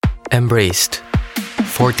Embraced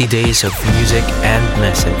 40 Days of Music and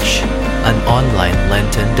Message, an online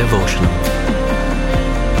Lenten devotional.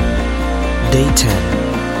 Day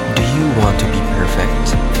 10. Do you want to be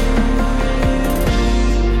perfect?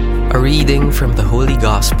 A reading from the Holy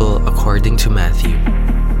Gospel according to Matthew.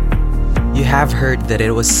 You have heard that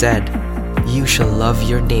it was said, "You shall love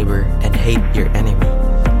your neighbor and hate your enemy."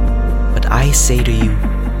 But I say to you,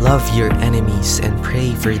 love your enemies and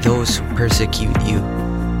pray for those who persecute you,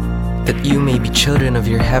 that you may be children of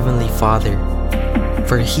your heavenly Father.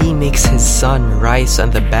 For he makes his sun rise on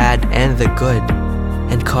the bad and the good,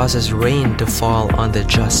 and causes rain to fall on the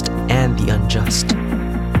just and the unjust.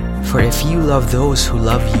 For if you love those who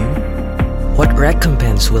love you, what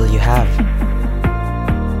recompense will you have?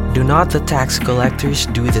 Do not the tax collectors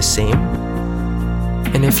do the same?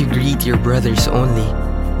 And if you greet your brothers only,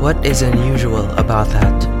 what is unusual about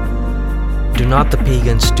that? Do not the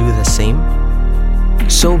pagans do the same?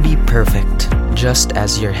 So be perfect, just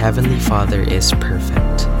as your heavenly Father is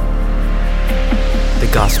perfect. The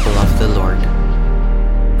Gospel of the Lord.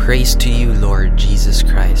 Praise to you, Lord Jesus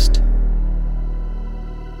Christ.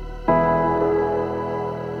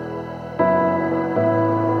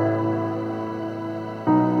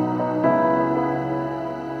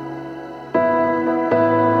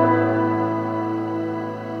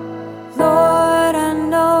 Lord, I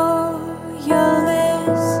know you're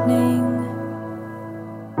listening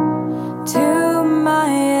to my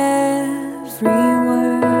every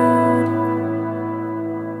word.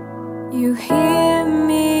 You hear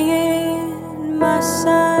me in my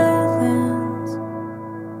silence,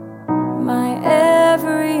 my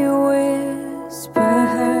every whisper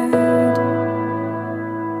heard.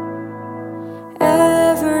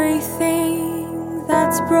 Everything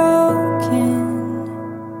that's broken,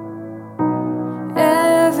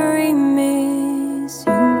 every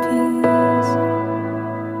missing piece.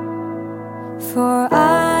 For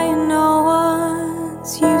I know once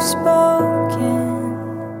you've spoken,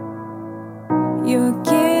 you're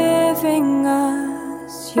giving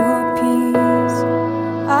us your peace.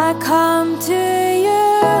 I come to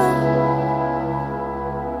you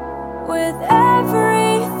with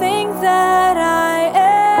everything that I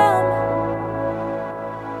am,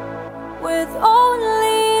 with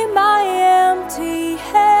only my empty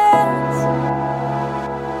hands,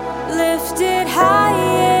 lifted high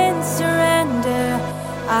in surrender.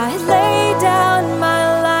 I lay down my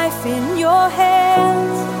life in your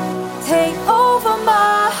hands. Take over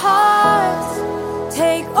my heart,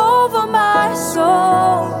 take over my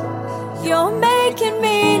soul. You're making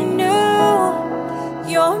me new,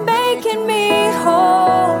 you're making me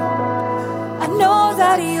whole. I know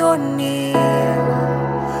that you're near,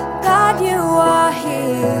 God, you are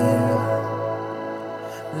here.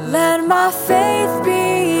 Let my faith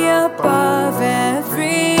be above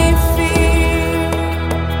every fear.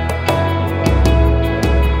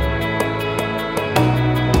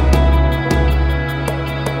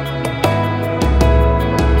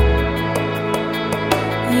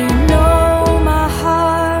 You know my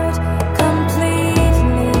heart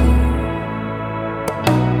completely,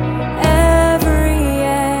 every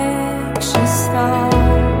anxious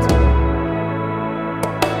thought.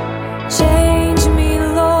 Change me,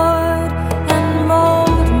 Lord, and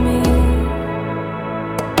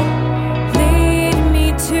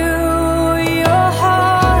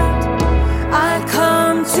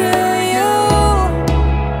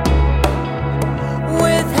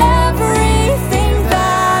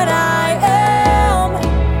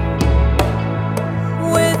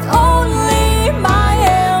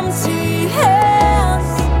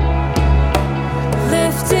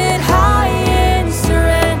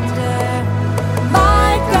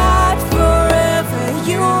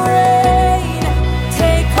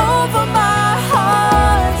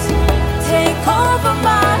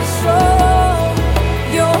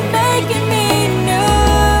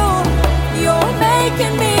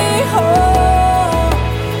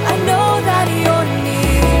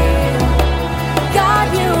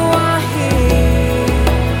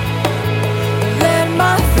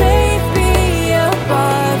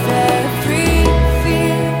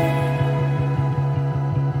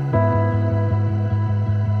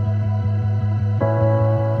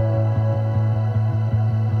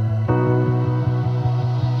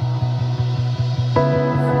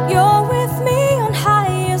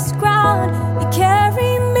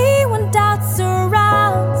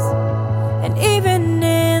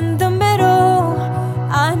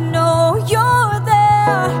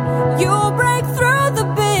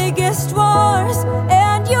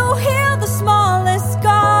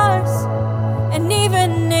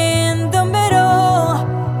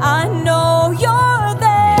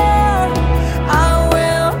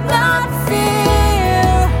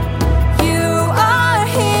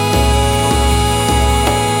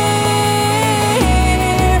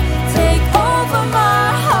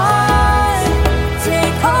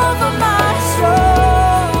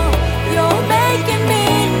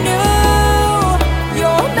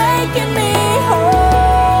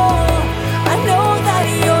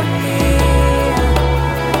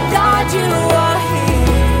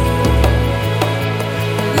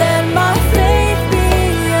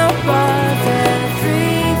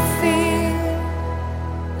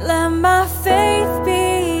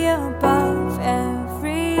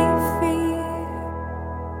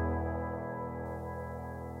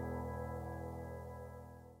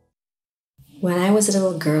When I was a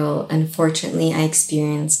little girl, unfortunately, I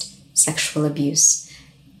experienced sexual abuse.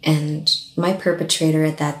 And my perpetrator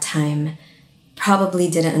at that time probably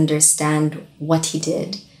didn't understand what he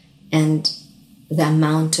did and the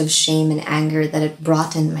amount of shame and anger that it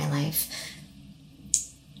brought in my life.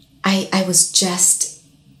 I was just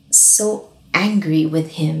so angry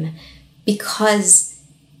with him because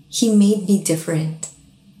he made me different.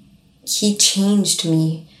 He changed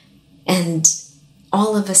me, and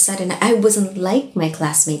all of a sudden I wasn't like my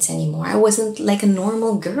classmates anymore. I wasn't like a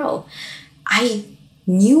normal girl. I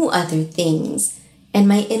knew other things, and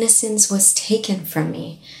my innocence was taken from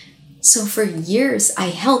me. So for years, I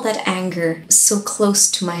held that anger so close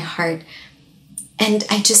to my heart, and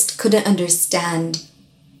I just couldn't understand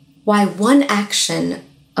why one action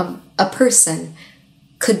of a person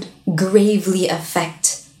could gravely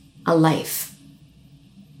affect a life.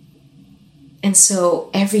 And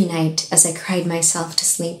so every night as I cried myself to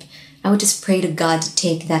sleep, I would just pray to God to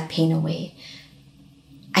take that pain away.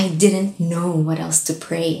 I didn't know what else to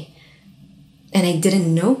pray. And I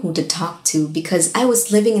didn't know who to talk to because I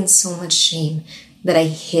was living in so much shame that I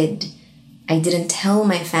hid. I didn't tell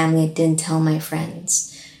my family, I didn't tell my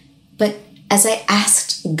friends. But as I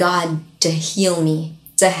asked God to heal me,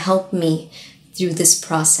 to help me through this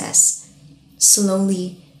process,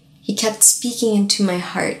 slowly He kept speaking into my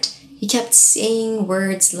heart. He kept saying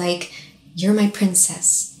words like, "You're my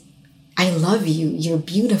princess. I love you. You're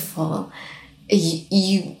beautiful.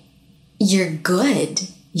 You're good.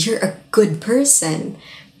 You're a good person."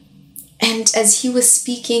 And as He was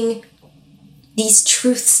speaking these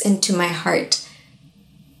truths into my heart,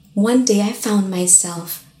 one day I found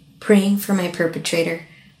myself praying for my perpetrator.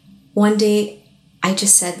 One day I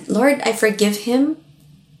just said, "Lord, I forgive him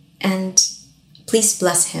and please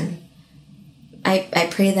bless him. I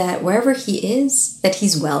pray that wherever he is, that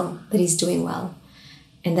he's well, that he's doing well,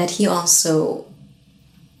 and that he also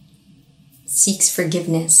seeks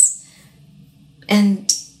forgiveness."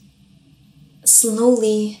 And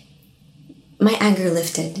slowly my anger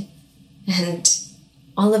lifted, and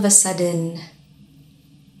all of a sudden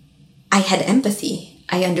I had empathy.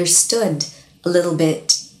 I understood a little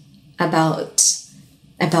bit about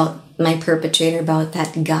my perpetrator, about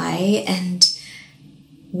that guy, and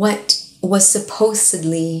what was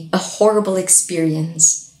supposedly a horrible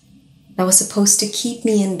experience that was supposed to keep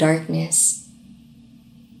me in darkness.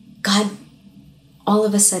 God all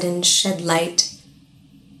of a sudden shed light,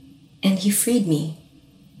 and He freed me,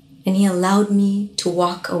 and He allowed me to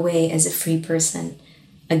walk away as a free person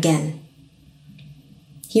again.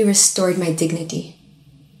 He restored my dignity.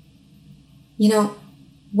 You know,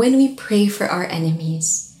 when we pray for our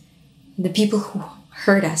enemies, the people who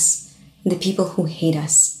hurt us, the people who hate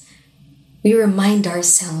us, we remind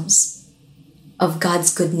ourselves of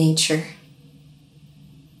God's good nature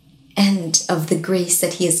and of the grace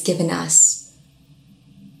that He has given us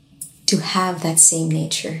to have that same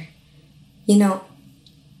nature. You know,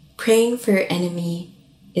 praying for your enemy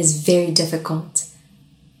is very difficult,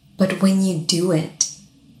 but when you do it,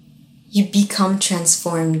 you become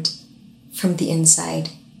transformed from the inside.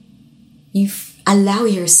 You allow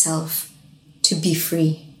yourself to be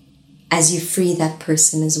free as you free that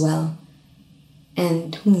person as well.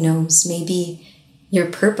 And who knows, maybe your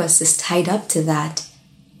purpose is tied up to that.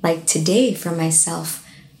 Like today for myself,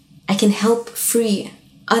 I can help free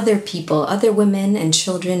other people, other women and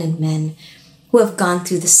children and men who have gone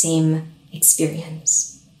through the same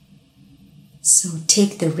experience. So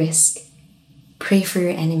take the risk. Pray for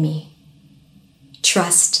your enemy.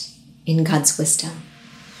 Trust in God's wisdom.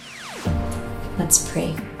 Let's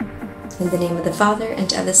pray. In the name of the Father,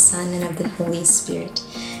 and of the Son, and of the Holy Spirit.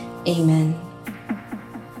 Amen.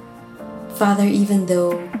 Father, even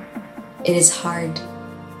though it is hard,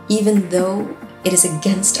 even though it is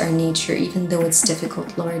against our nature, even though it's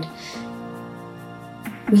difficult, Lord,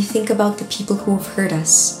 we think about the people who have hurt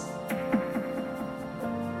us,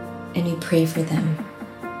 and we pray for them.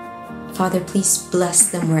 Father, please bless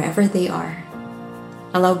them wherever they are.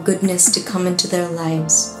 Allow goodness to come into their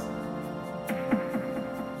lives.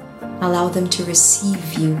 Allow them to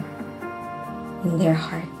receive you in their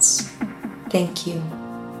hearts. Thank you.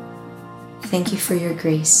 Thank you for your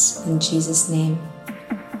grace. In Jesus' name,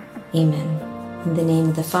 amen. In the name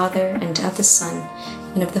of the Father, and of the Son,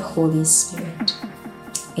 and of the Holy Spirit.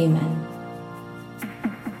 Amen.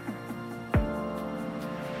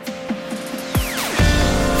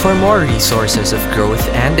 For more resources of growth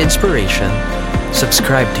and inspiration,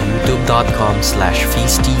 subscribe to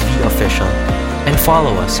youtube.com/feasttvofficial and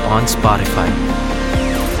follow us on Spotify.